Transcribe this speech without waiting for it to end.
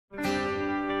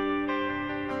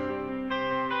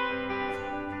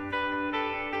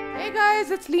Hey guys,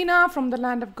 it's Leena from the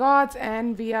Land of Gods,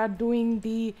 and we are doing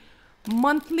the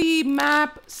monthly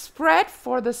map spread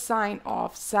for the sign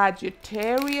of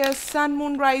Sagittarius, Sun,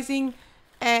 Moon, Rising,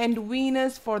 and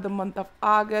Venus for the month of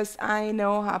August. I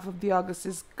know half of the August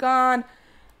is gone.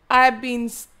 I've been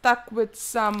stuck with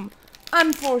some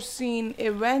unforeseen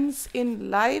events in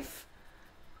life,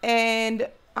 and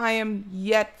I am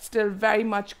yet still very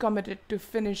much committed to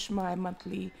finish my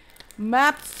monthly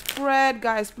map spread.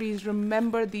 Guys, please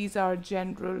remember these are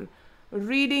general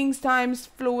readings. Times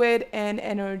fluid and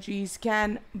energies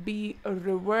can be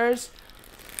reversed.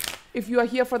 If you are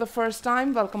here for the first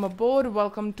time, welcome aboard,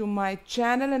 welcome to my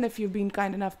channel, and if you've been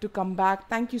kind enough to come back,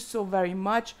 thank you so very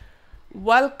much.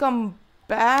 Welcome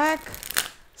back,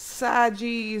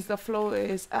 Sagis. The flow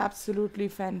is absolutely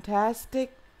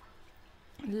fantastic.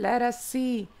 Let us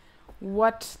see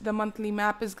what the monthly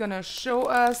map is gonna show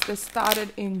us. This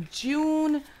started in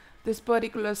June, this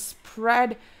particular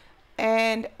spread,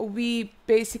 and we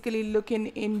basically looking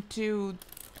into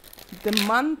the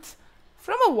month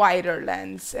from a wider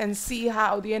lens and see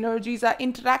how the energies are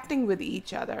interacting with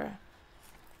each other.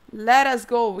 Let us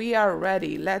go. We are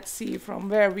ready. Let's see from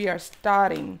where we are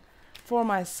starting for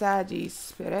my Saggy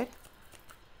spirit,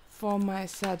 for my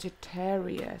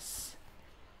Sagittarius.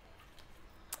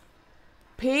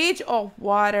 Page of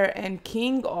Water and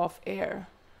King of Air.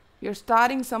 You're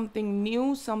starting something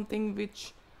new, something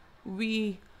which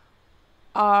we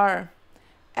are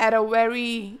at a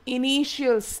very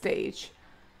initial stage.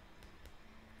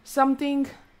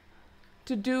 Something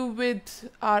to do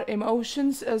with our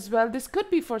emotions as well. This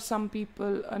could be for some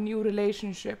people a new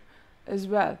relationship as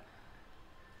well.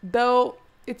 Though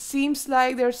it seems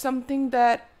like there's something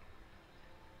that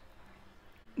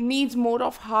needs more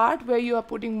of heart where you are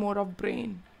putting more of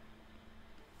brain.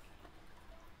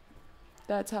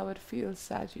 That's how it feels,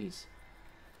 Sagis.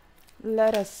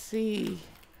 Let us see.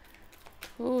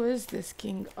 Who is this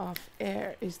King of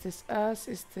Air? Is this us?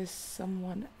 Is this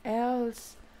someone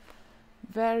else?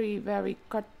 Very, very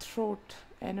cutthroat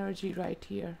energy right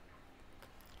here.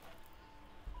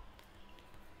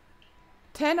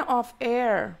 10 of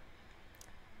Air.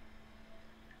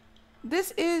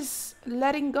 This is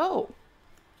letting go.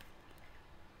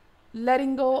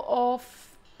 Letting go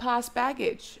of past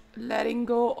baggage, letting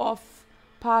go of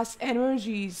past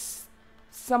energies,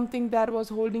 something that was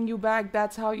holding you back.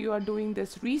 That's how you are doing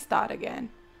this restart again.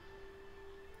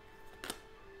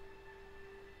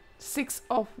 6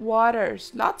 of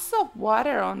Waters, lots of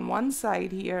water on one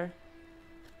side here.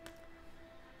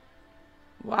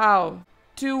 Wow,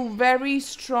 2 very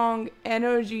strong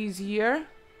energies here.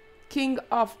 King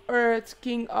of Earth,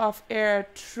 King of Air,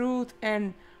 truth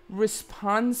and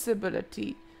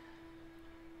responsibility.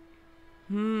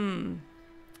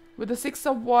 With the 6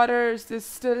 of Waters, this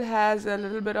still has a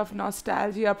little bit of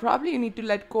nostalgia. Probably you need to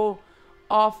let go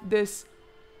of this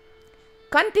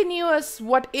continuous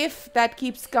what if that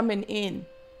keeps coming in,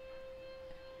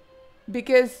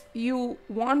 because you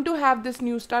want to have this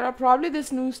new start, or probably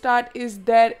this new start is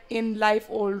there in life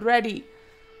already.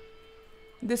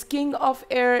 This King of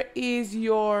Air is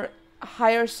your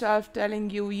higher self telling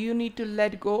you you need to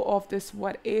let go of this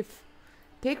what if.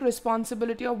 Take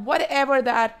responsibility of whatever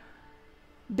that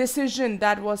decision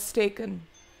that was taken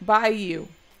by you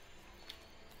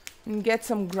and get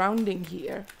some grounding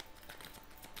here.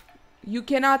 You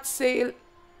cannot sail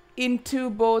in 2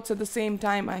 boats at the same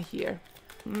time, I hear.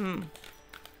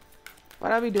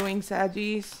 What are we doing,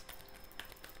 Sagis?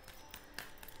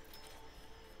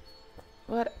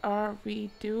 What are we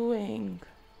doing?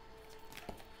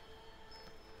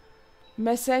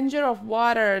 Messenger of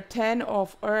Water, 10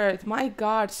 of Earth. My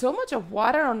God, so much of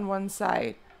water on one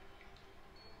side.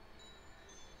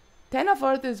 10 of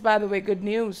Earth is, by the way, good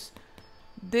news.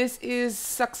 This is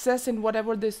success in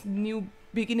whatever this new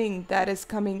beginning that is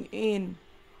coming in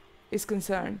is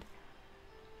concerned.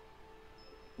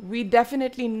 We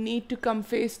definitely need to come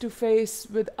face to face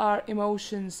with our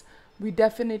emotions. We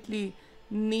definitely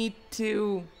need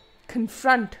to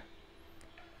confront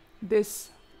this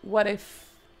what if.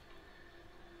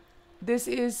 This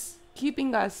is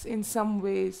keeping us in some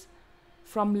ways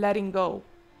from letting go.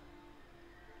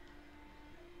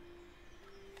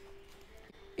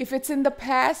 If it's in the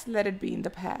past, let it be in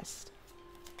the past.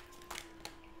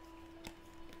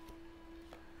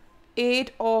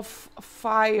 8 of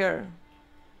Fire.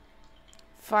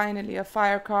 Finally, a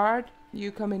fire card.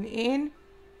 You coming in.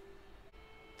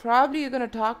 Probably you're going to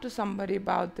talk to somebody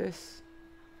about this.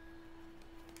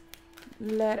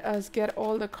 Let us get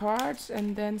all the cards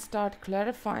and then start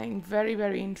clarifying. Very,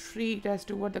 very intrigued as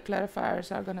to what the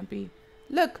clarifiers are going to be.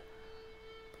 Look,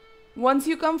 Once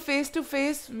you come face to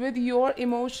face with your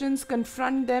emotions,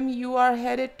 confront them, you are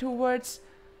headed towards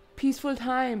peaceful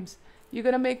times. You're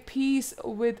gonna make peace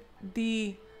with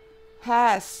the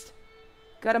past.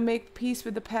 Gotta make peace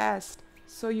with the past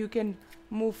so you can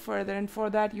move further, and for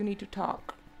that you need to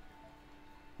talk.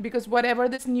 Because whatever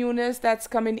this newness that's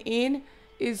coming in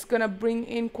is gonna bring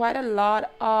in quite a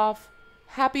lot of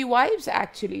happy vibes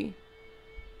actually.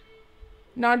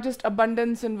 Not just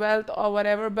abundance and wealth or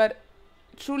whatever, but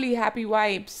truly happy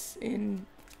vibes in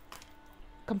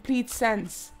complete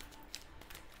sense.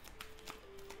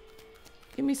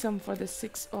 Give me some for the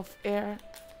 6 of air,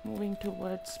 moving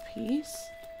towards peace.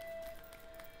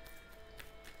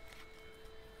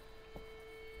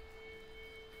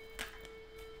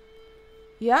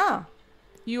 Yeah,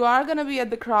 you are gonna be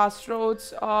at the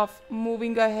crossroads of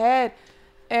moving ahead,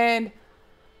 and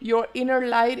your inner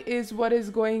light is what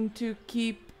is going to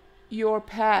keep your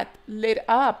path lit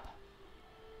up,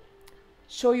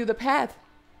 show you the path.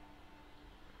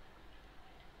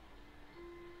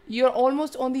 You're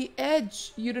almost on the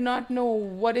edge. You do not know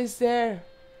what is there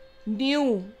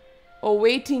new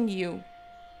awaiting you.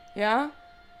 Yeah?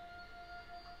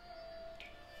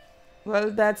 Well,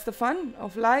 that's the fun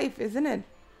of life, isn't it?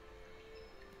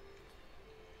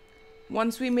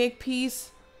 Once we make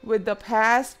peace with the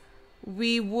past,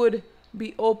 we would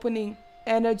be opening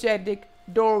energetic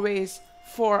doorways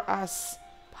for us.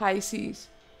 Pisces.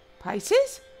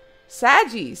 Pisces?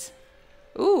 Saggies.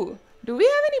 Ooh, do we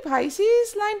have any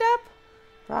Pisces lined up?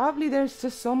 Probably there's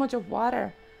just so much of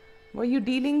water. Were you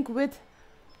dealing with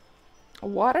a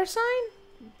water sign?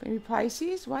 Maybe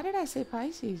Pisces? Why did I say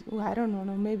Pisces? Oh, I don't know.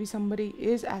 No, maybe somebody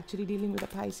is actually dealing with a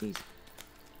Pisces.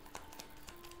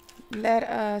 Let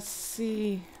us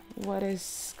see what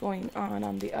is going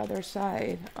on the other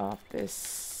side of this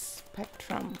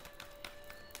spectrum.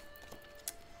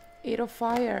 8 of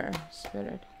fire,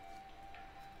 Spirit.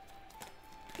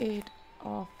 8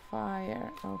 of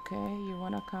fire. Okay, you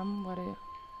wanna come? What is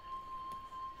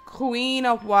Queen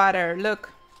of water?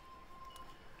 Look.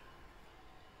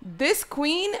 This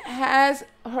queen has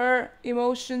her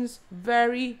emotions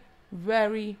very,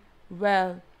 very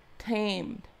well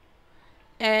tamed.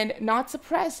 And not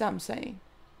suppressed, I'm saying.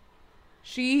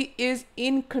 She is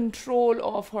in control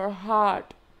of her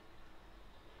heart.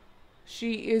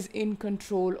 She is in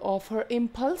control of her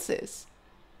impulses.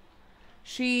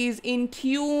 She is in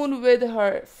tune with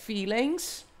her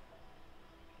feelings.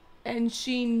 And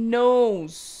she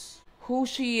knows who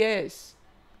she is.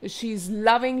 She's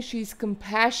loving, she's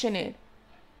compassionate.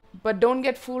 But don't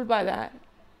get fooled by that.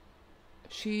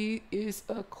 She is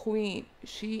a queen.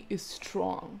 She is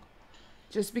strong.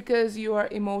 Just because you are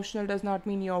emotional does not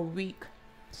mean you're weak,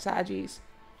 Saggies.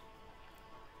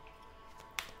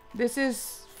 This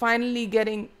is finally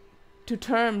getting to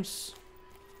terms,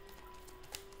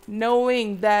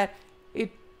 knowing that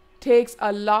it takes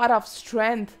a lot of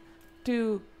strength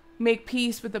to make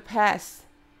peace with the past,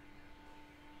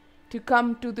 to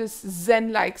come to this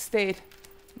zen-like state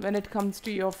when it comes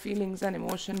to your feelings and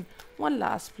emotion. One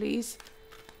last, please,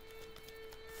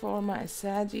 for my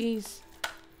Saggies.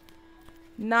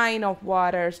 9 of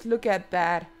waters. Look at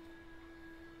that.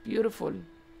 Beautiful.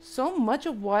 So much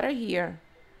of water here.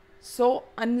 So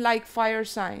unlike fire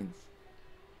signs.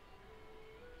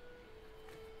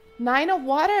 9 of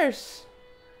waters.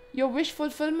 Your wish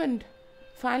fulfillment.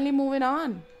 Finally moving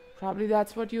on. Probably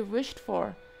that's what you've wished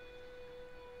for.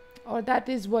 Or that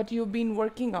is what you've been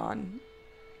working on.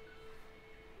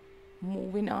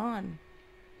 Moving on.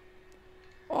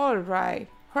 All right.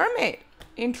 Hermit.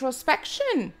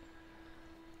 Introspection.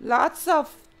 Lots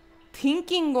of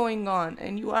thinking going on,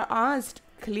 and you are asked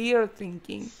clear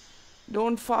thinking.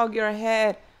 Don't fog your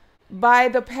head by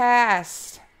the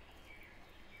past.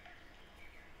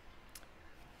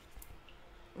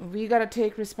 We gotta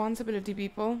take responsibility,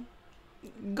 people.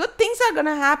 Good things are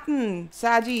gonna happen,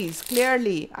 Saggies,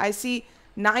 clearly. I see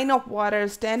 9 of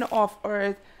waters, 10 of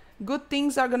earth. Good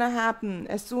things are gonna happen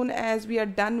as soon as we are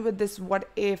done with this what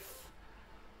if.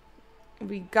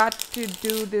 We got to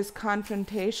do this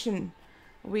confrontation.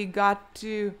 We got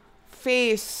to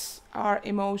face our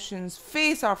emotions,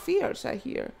 face our fears, I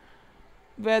hear.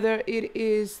 Whether it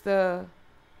is the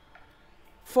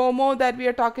FOMO that we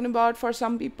are talking about for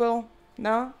some people,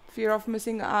 no? Fear of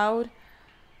missing out.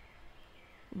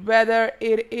 Whether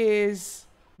it is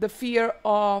the fear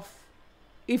of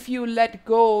if you let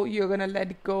go, you're going to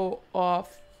let go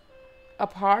of a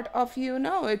part of you.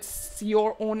 No, it's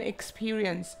your own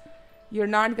experience. You're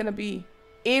not going to be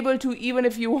able to, even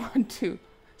if you want to.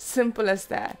 Simple as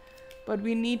that. But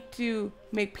we need to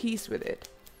make peace with it.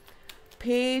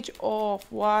 Page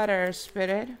of water,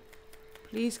 Spirit.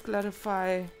 Please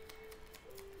clarify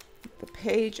The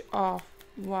Page of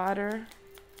Water.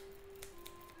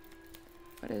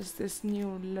 What is this?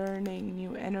 New learning,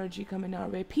 new energy coming our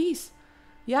way. Peace.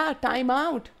 Yeah, time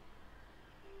out.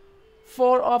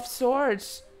 Four of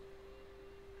Swords.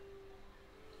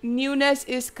 Newness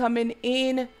is coming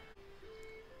in,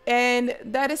 and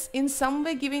that is in some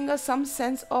way giving us some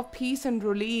sense of peace and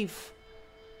relief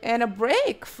and a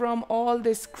break from all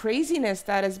this craziness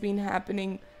that has been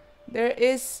happening. There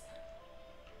is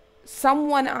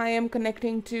someone I am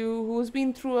connecting to who's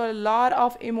been through a lot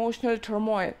of emotional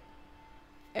turmoil,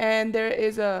 and there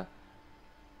is a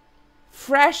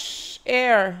fresh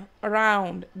air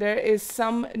around. There is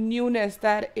some newness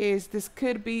that is, this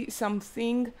could be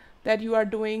something that you are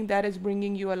doing that is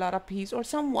bringing you a lot of peace, or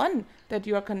someone that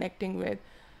you are connecting with,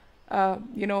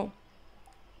 you know,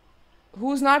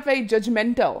 who's not very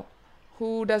judgmental,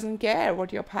 who doesn't care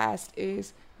what your past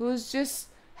is, who's just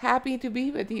happy to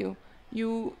be with you.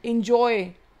 You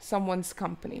enjoy someone's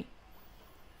company.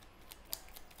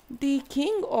 The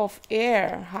King of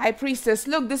Air, High Priestess.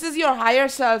 Look, this is your higher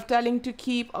self telling to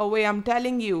keep away. I'm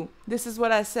telling you, this is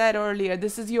what I said earlier.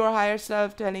 This is your higher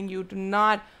self telling you to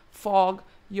not fog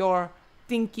your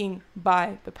thinking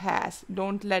by the past.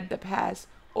 Don't let the past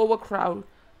overcrowd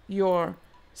your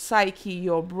psyche,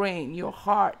 your brain, your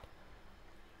heart.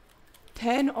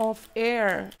 10 of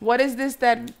Air. What is this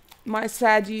that my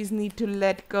Saggies need to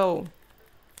let go?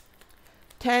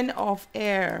 10 of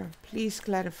Air. Please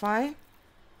clarify.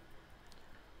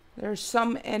 There's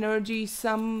some energy,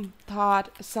 some thought,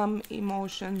 some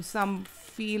emotion, some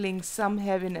feeling, some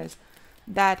heaviness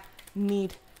that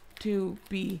need to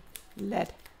be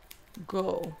let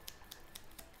go,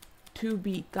 to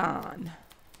be gone.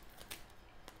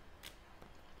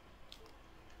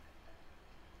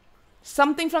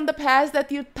 Something from the past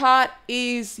that you thought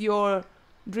is your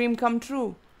dream come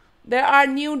true. There are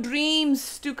new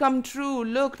dreams to come true.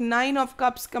 Look, 9 of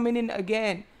Cups coming in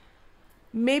again.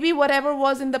 Maybe whatever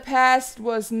was in the past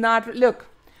was not. Look,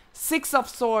 6 of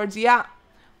Swords. Yeah,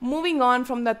 moving on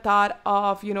from the thought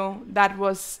of, you know, that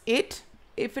was it.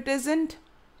 If it isn't,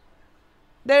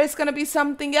 there is going to be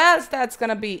something else that's going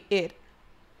to be it.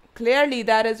 Clearly,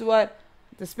 that is what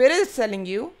the Spirit is telling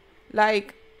you.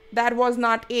 Like, that was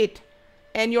not it,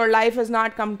 and your life has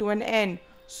not come to an end.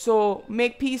 So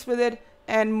make peace with it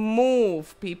and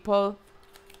move, people.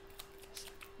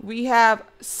 We have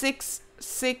 6,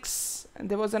 6, and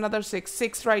there was another 6,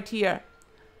 6 right here.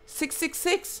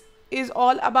 666 is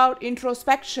all about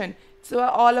introspection. It's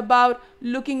all about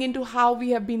looking into how we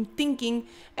have been thinking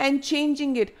and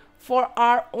changing it for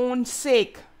our own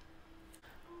sake.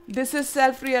 This is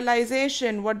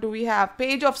self-realization. What do we have?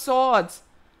 Page of Swords.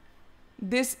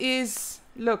 This is,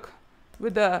 look,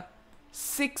 with the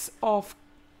 6 of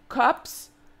Cups,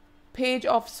 Page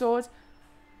of Swords,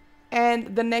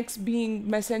 and the next being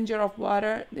Messenger of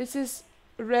Water. This is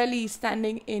really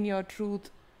standing in your truth.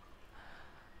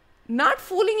 Not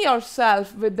fooling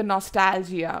yourself with the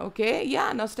nostalgia, okay?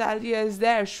 Yeah, nostalgia is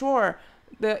there, sure.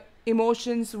 The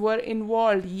emotions were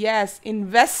involved. Yes,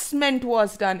 investment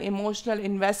was done. Emotional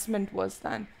investment was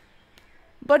done.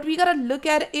 But we gotta look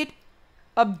at it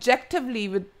objectively.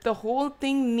 With the whole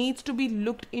thing needs to be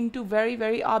looked into very,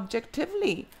 very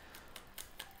objectively.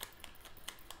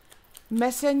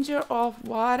 Messenger of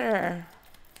Water.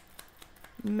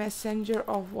 Messenger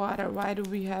of Water. Why do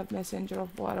we have Messenger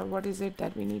of Water? What is it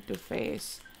that we need to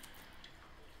face?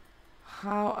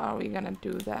 How are we gonna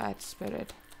do that,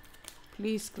 Spirit?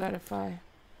 Please clarify.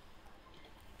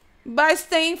 By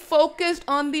staying focused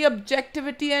on the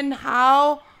objectivity and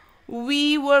how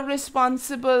we were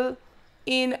responsible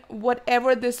in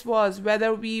whatever this was,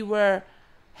 whether we were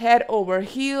head over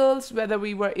heels, whether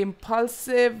we were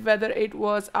impulsive, whether it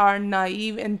was our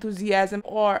naive enthusiasm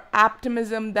or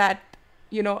optimism that,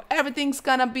 you know, everything's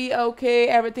gonna be okay,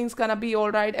 everything's gonna be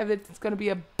all right, everything's gonna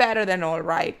be better than all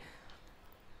right.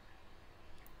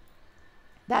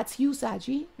 That's you,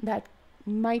 Saggy. That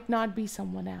might not be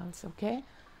someone else, okay?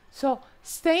 So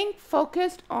staying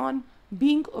focused on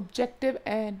being objective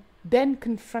and then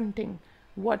confronting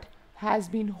what has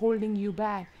been holding you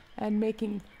back and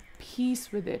making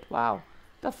peace with it. Wow,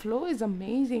 the flow is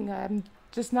amazing. I'm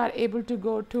just not able to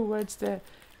go towards the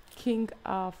King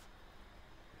of...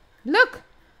 Look,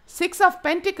 6 of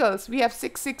Pentacles. We have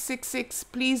 6666.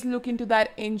 Please look into that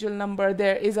angel number.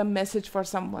 There is a message for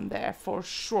someone there for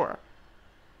sure.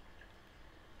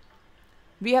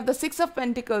 We have the 6 of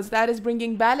Pentacles. That is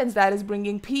bringing balance. That is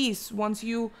bringing peace. Once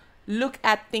you look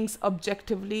at things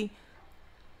objectively,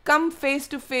 come face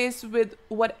to face with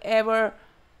whatever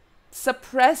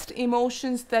suppressed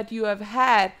emotions that you have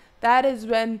had. That is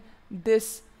when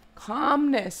this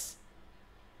calmness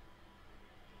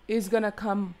is gonna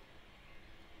come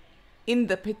in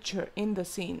the picture, in the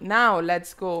scene. Now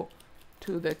let's go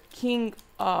to the King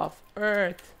of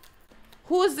Earth.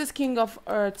 Who is this King of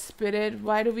Earth, Spirit?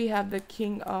 Why do we have the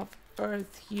King of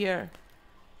Earth here?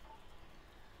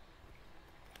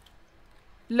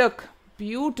 Look,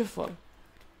 beautiful.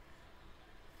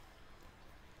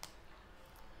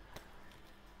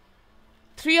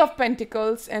 Three of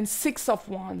Pentacles and Six of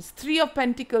Wands. Three of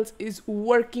Pentacles is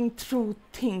working through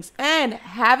things and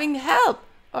having help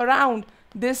around.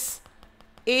 This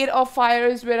Eight of Fire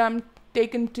is where I'm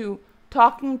taken to,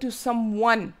 talking to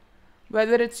someone,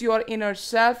 whether it's your inner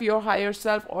self, your higher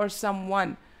self, or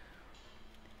someone.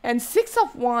 And Six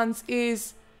of Wands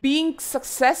is being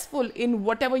successful in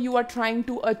whatever you are trying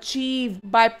to achieve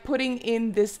by putting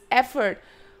in this effort.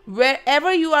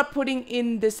 Wherever you are putting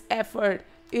in this effort,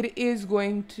 it is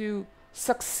going to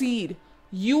succeed.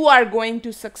 You are going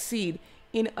to succeed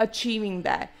in achieving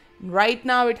that. Right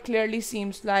now, it clearly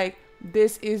seems like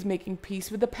this is making peace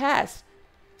with the past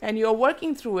and you're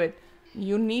working through it.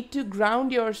 You need to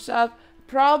ground yourself.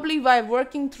 Probably by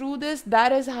working through this,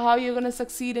 that is how you're going to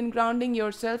succeed in grounding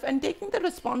yourself and taking the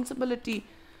responsibility.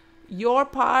 Your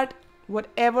part,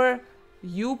 whatever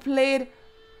you played,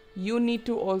 you need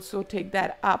to also take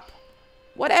that up.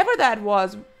 Whatever that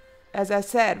was, as I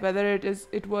said, whether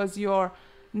it was your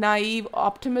naive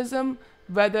optimism,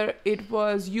 whether it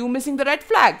was you missing the red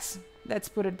flags, let's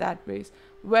put it that way,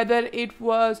 whether it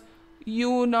was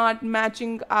you not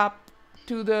matching up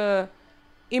to the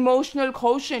emotional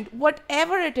quotient,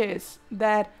 whatever it is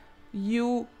that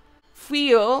you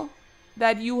feel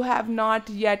that you have not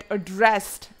yet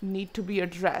addressed, need to be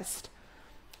addressed.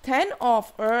 10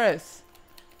 of Earth,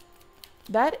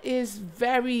 that is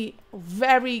very,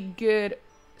 very good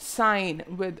sign,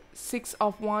 with Six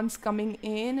of Wands coming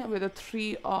in with a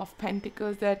Three of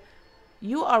Pentacles, that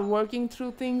you are working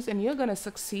through things and you're going to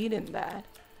succeed in that.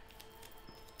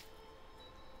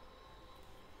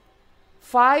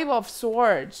 Five of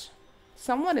Swords,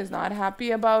 someone is not happy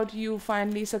about you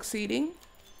finally succeeding.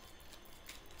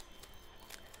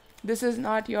 This is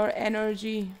not your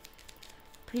energy.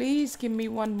 Please give me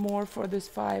one more for this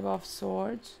Five of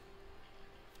Swords.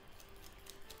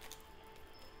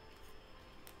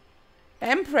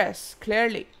 Empress,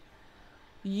 clearly.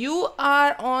 You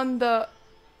are on the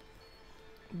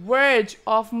verge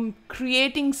of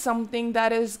creating something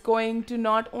that is going to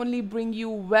not only bring you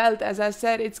wealth, as I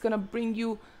said, it's going to bring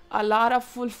you a lot of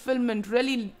fulfillment,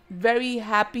 really very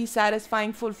happy,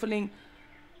 satisfying, fulfilling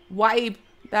vibe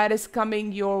that is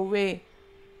coming your way.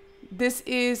 This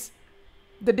is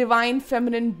the divine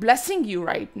feminine blessing you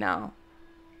right now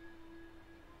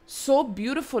so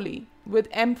beautifully, with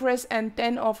Empress and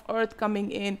 10 of Earth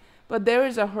coming in. But there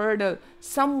is a hurdle.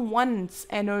 Someone's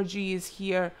energy is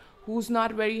here who's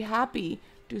not very happy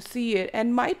to see it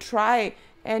and might try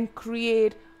and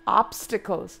create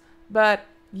obstacles. But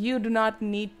you do not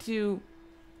need to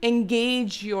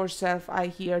engage yourself, I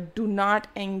hear. Do not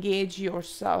engage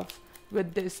yourself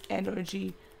with this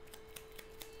energy.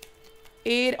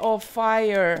 Eight of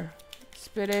Fire,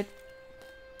 Spirit.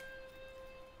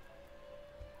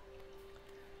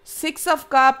 Six of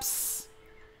Cups,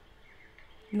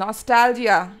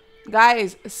 nostalgia.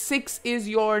 Guys, 6 is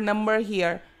your number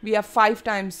here. We have 5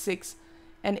 times 6.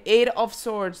 And 8 of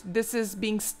Swords, this is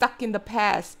being stuck in the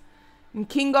past. And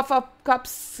King of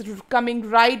Cups coming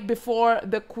right before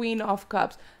the Queen of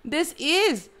Cups. This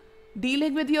is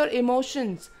dealing with your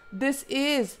emotions. This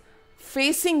is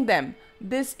facing them.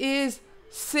 This is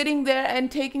sitting there and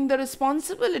taking the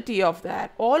responsibility of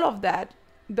that. All of that.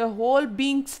 The whole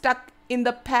being stuck in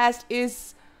the past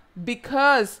is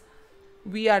because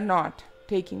we are not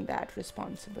taking that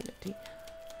responsibility.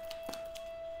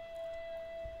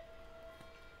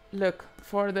 Look,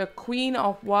 for the Queen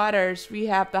of Waters, we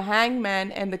have the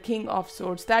Hangman and the King of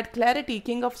Swords. That clarity,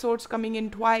 King of Swords coming in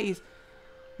twice.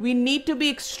 We need to be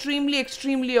extremely,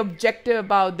 extremely objective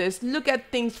about this. Look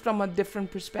at things from a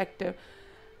different perspective.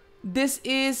 This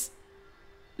is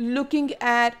looking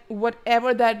at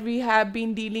whatever that we have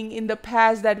been dealing in the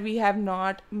past that we have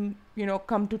not,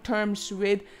 come to terms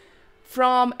with,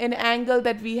 from an angle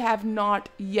that we have not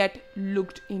yet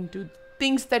looked into,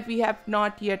 things that we have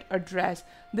not yet addressed.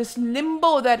 This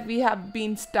limbo that we have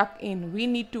been stuck in, we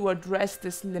need to address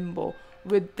this limbo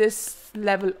with this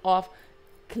level of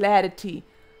clarity.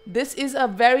 This is a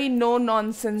very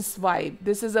no-nonsense vibe.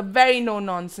 This is a very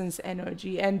no-nonsense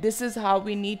energy. And this is how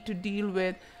we need to deal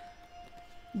with.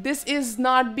 This is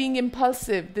not being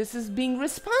impulsive. This is being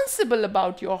responsible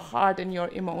about your heart and your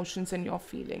emotions and your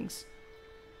feelings.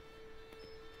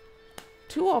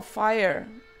 Two of Fire.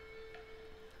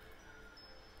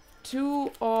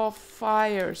 Two of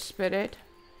Fire, Spirit.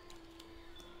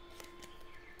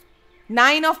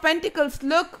 Nine of Pentacles,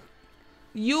 look,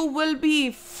 you will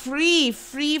be free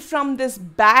from this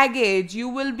baggage. You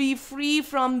will be free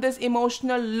from this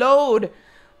emotional load.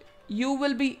 You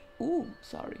will be,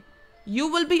 you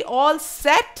will be all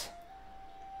set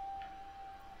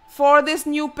for this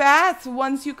new path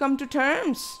once you come to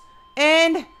terms.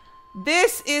 And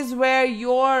this is where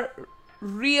your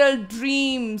real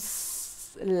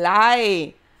dreams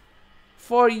lie,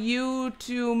 for you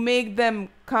to make them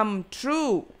come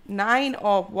true. Nine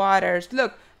of Waters.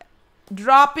 Look,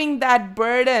 dropping that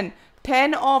burden.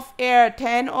 10 of Air,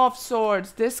 10 of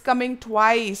Swords. This coming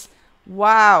twice.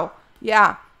 Wow.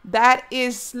 Yeah, that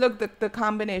is, look, the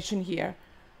combination here.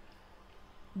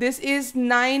 This is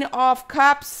 9 of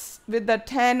Cups with the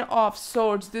 10 of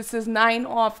Swords. This is 9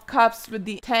 of Cups with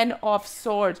the 10 of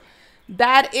Swords.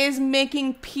 That is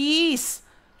making peace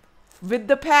with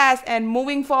the past and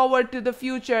moving forward to the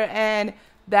future. And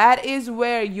that is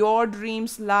where your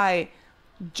dreams lie.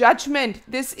 Judgment.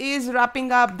 This is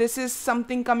wrapping up. This is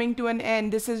something coming to an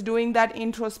end. This is doing that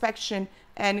introspection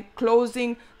and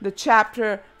closing the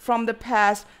chapter from the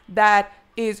past that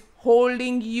is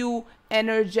holding you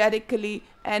energetically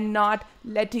and not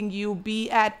letting you be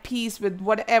at peace with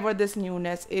whatever this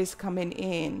newness is coming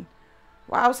in.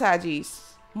 Wow,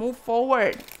 Saggis. Move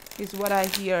forward is what I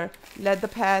hear. Let the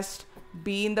past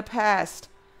be in the past.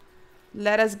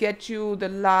 Let us get you the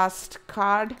last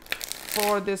card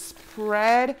for this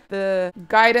spread. The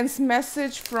guidance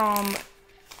message from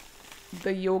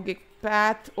the Yogic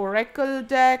Path Oracle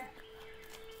deck.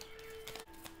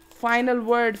 Final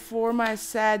word for my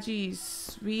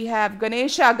Saggis. We have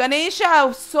Ganesha.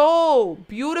 Ganesha, so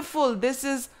beautiful. This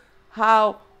is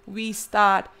how we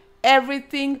start.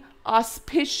 Everything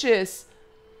auspicious.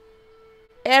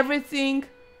 Everything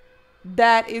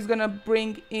that is going to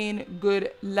bring in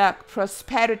good luck,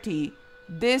 prosperity.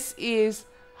 This is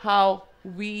how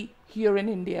we here in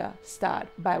India start,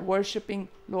 by worshipping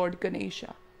Lord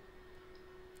Ganesha.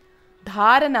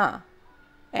 Dharana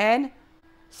and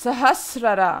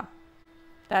Sahasrara.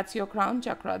 That's your crown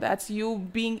chakra. That's you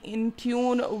being in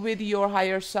tune with your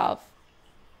higher self.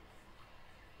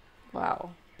 Wow,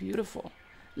 beautiful.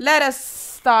 Let us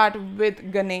start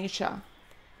with Ganesha.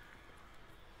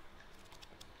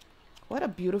 What a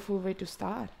beautiful way to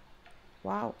start.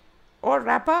 Wow. Or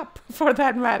wrap up, for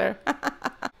that matter.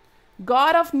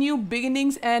 God of new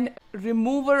beginnings and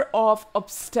remover of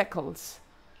obstacles.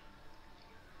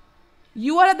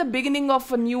 You are at the beginning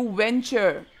of a new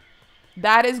venture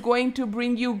that is going to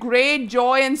bring you great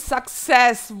joy and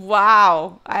success.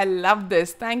 Wow. I love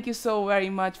this. Thank you so very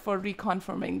much for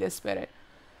reconfirming this, Spirit.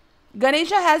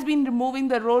 Ganesha has been removing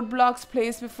the roadblocks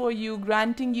placed before you,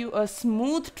 granting you a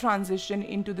smooth transition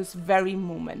into this very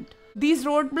moment. These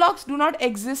roadblocks do not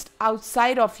exist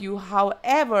outside of you.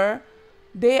 However,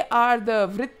 they are the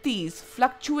vrittis,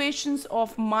 fluctuations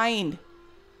of mind,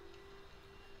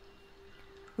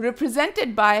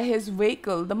 represented by his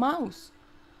vehicle, the mouse.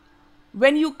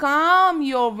 When you calm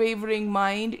your wavering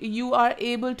mind, you are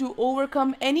able to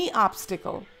overcome any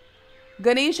obstacle.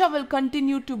 Ganesha will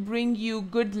continue to bring you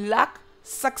good luck,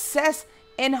 success,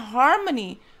 and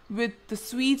harmony with the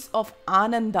sweets of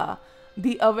Ananda,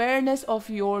 the awareness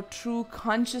of your true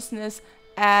consciousness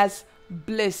as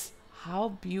bliss. How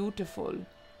beautiful.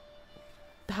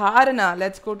 Dharana.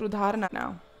 Let's go to Dharana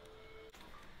now.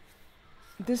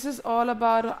 This is all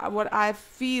about what I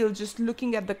feel just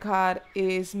looking at the card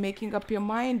is making up your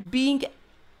mind, being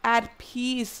at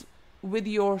peace with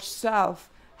yourself,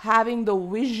 having the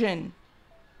vision,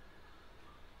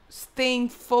 staying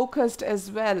focused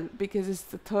as well, because it's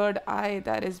the third eye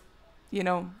that is,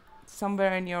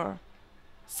 somewhere in your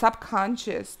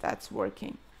subconscious that's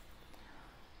working.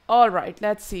 All right,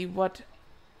 let's see what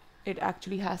it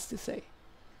actually has to say.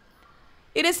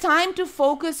 It is time to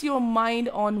focus your mind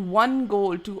on one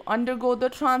goal to undergo the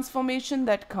transformation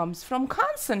that comes from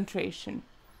concentration.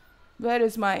 Where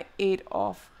is my 8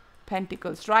 of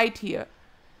Pentacles? Right here.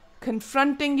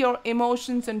 Confronting your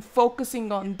emotions and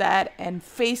focusing on that and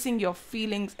facing your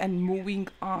feelings and moving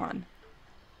on.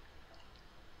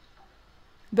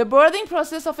 The birthing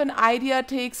process of an idea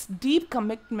takes deep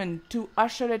commitment to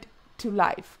usher it to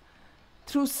life.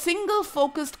 Through single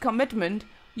focused commitment,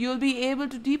 you'll be able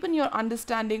to deepen your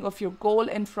understanding of your goal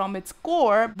and from its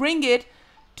core, bring it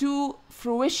to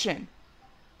fruition.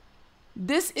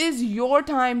 This is your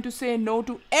time to say no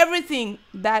to everything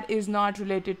that is not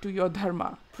related to your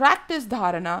dharma. Practice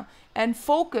dharana and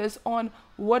focus on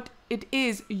what it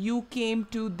is you came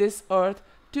to this earth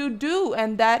to do,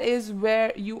 and that is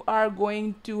where you are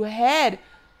going to head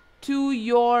to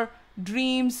your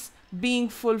dreams being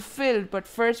fulfilled. But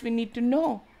first we need to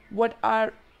know what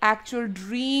are actual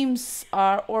dreams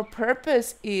are or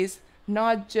purpose is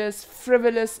not just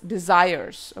frivolous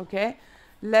desires. Okay,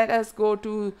 let us go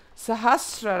to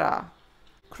Sahasrara,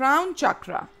 crown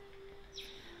chakra.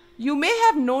 You may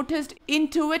have noticed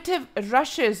intuitive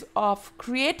rushes of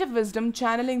creative wisdom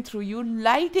channeling through you,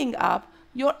 lighting up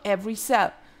your every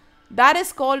cell. That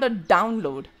is called a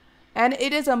download, and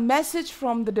it is a message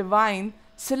from the divine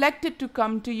selected to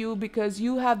come to you because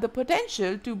you have the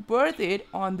potential to birth it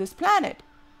on this planet.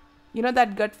 You know,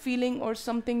 that gut feeling or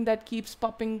something that keeps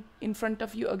popping in front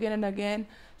of you again and again,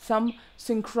 some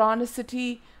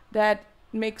synchronicity that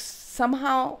makes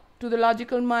somehow to the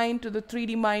logical mind, to the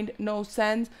 3D mind, no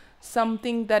sense,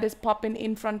 something that is popping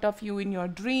in front of you in your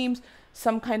dreams,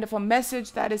 some kind of a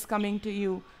message that is coming to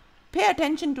you. Pay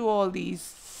attention to all these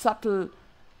subtle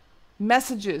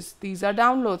messages. These are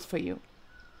downloads for you.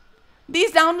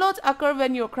 These downloads occur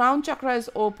when your crown chakra is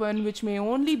open, which may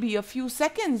only be a few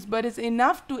seconds, but is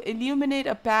enough to illuminate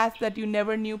a path that you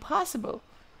never knew possible.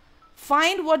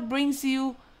 Find what brings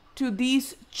you to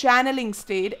these channeling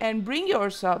state and bring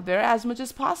yourself there as much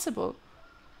as possible.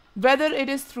 Whether it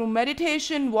is through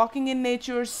meditation, walking in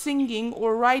nature, singing,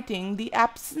 or writing, the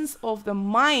absence of the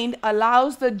mind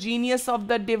allows the genius of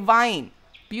the divine.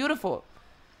 Beautiful.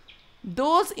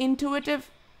 Those intuitive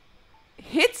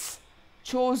hits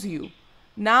chose you.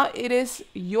 Now it is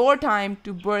your time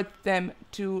to birth them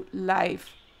to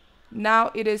life.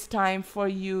 Now it is time for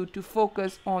you to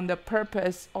focus on the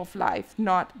purpose of life,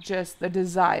 not just the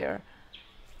desire.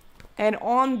 And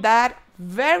on that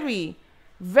very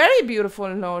beautiful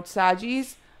note,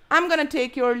 Sagis, I'm going to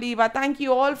take your leave. I thank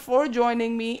you all for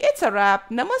joining me. It's a wrap.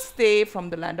 Namaste from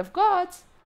the land of gods.